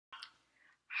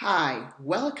Hi,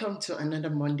 welcome to another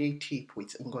Monday tip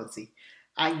with Ngozi.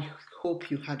 I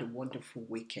hope you had a wonderful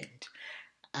weekend.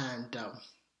 And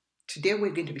today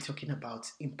we're going to be talking about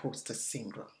imposter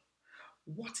syndrome.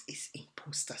 What is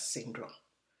imposter syndrome?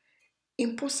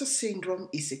 Imposter syndrome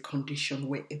is a condition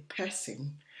where a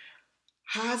person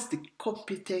has the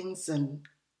competence and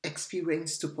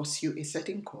experience to pursue a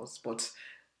certain course, but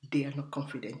they are not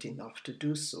confident enough to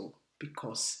do so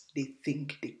because they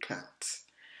think they can't,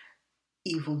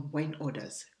 even when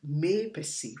others may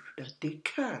perceive that they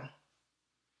can.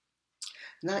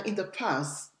 Now, in the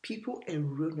past, people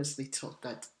erroneously thought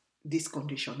that this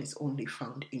condition is only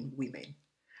found in women,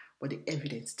 but the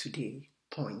evidence today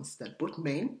points that both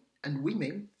men and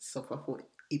women suffer from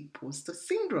imposter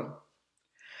syndrome.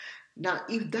 Now,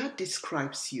 if that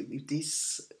describes you, if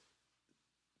this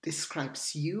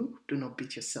describes you, do not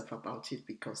beat yourself about it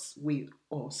because we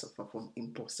all suffer from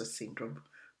imposter syndrome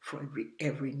for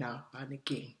every now and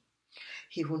again.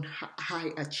 Even high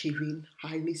achieving,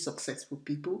 highly successful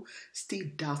people still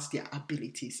doubt their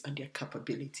abilities and their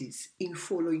capabilities in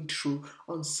following through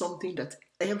on something that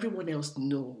everyone else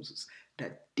knows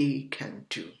that they can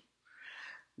do.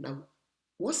 Now,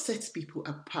 what sets people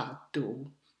apart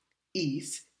though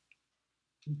is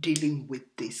dealing with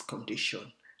this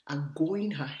condition and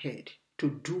going ahead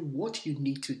to do what you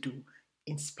need to do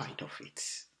in spite of it.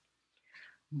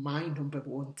 My number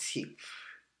one tip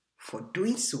for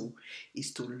doing so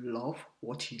is to love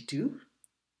what you do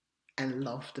and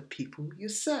love the people you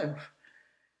serve.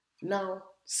 Now,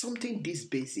 something this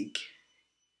basic,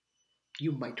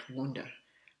 you might wonder,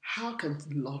 how can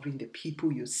loving the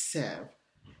people you serve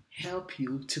help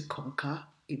you to conquer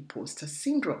imposter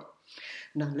syndrome?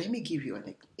 Now, let me give you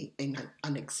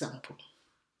an example.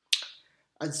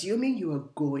 Assuming you are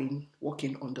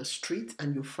walking on the street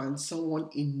and you find someone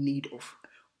in need of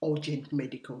urgent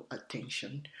medical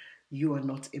attention. You are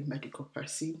not a medical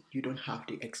person. You don't have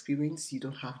the experience. You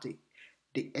don't have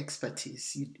the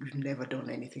expertise. You've never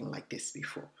done anything like this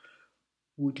before.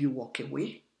 Would you walk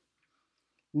away?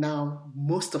 Now,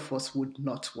 most of us would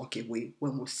not walk away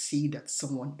when we see that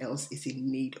someone else is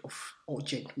in need of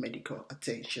urgent medical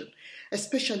attention,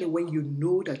 especially when you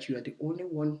know that you are the only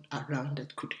one around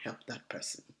that could help that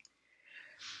person.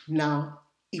 Now,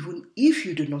 even if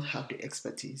you do not have the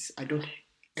expertise, I don't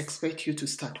expect you to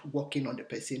start working on the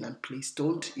person, and please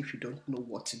don't if you don't know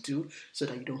what to do so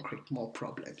that you don't create more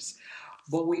problems.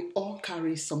 But we all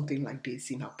carry something like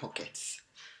this in our pockets.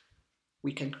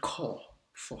 We can call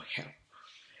for help.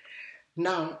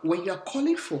 Now, when you're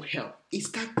calling for help, is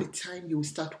that the time you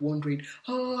start wondering,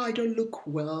 oh, I don't look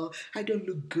well, I don't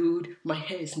look good, my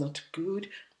hair is not good,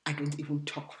 I don't even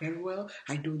talk very well,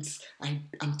 I'm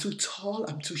too tall,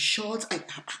 I'm too short, I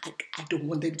don't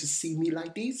want them to see me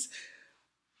like this.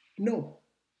 No,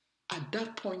 at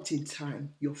that point in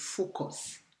time, your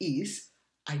focus is,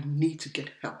 I need to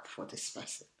get help for this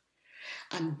person.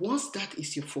 And once that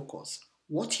is your focus,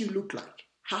 what you look like,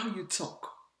 how you talk,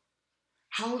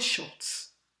 how short,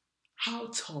 how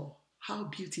tall, how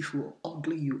beautiful or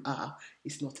ugly you are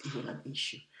is not even an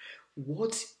issue.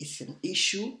 What is an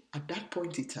issue at that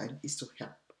point in time is to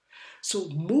help. So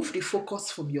move the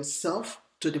focus from yourself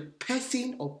to the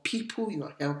person or people you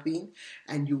are helping,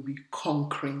 and you'll be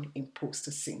conquering imposter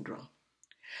syndrome.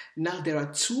 Now, there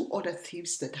are two other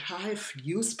tips that I've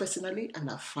used personally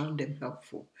and I've found them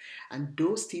helpful. And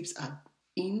those tips are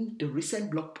in the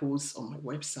recent blog posts on my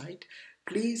website.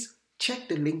 Please check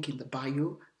the link in the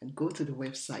bio and go to the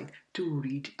website to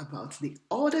read about the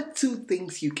other two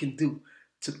things you can do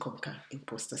to conquer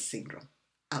imposter syndrome.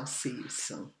 I'll see you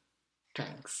soon.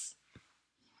 Thanks.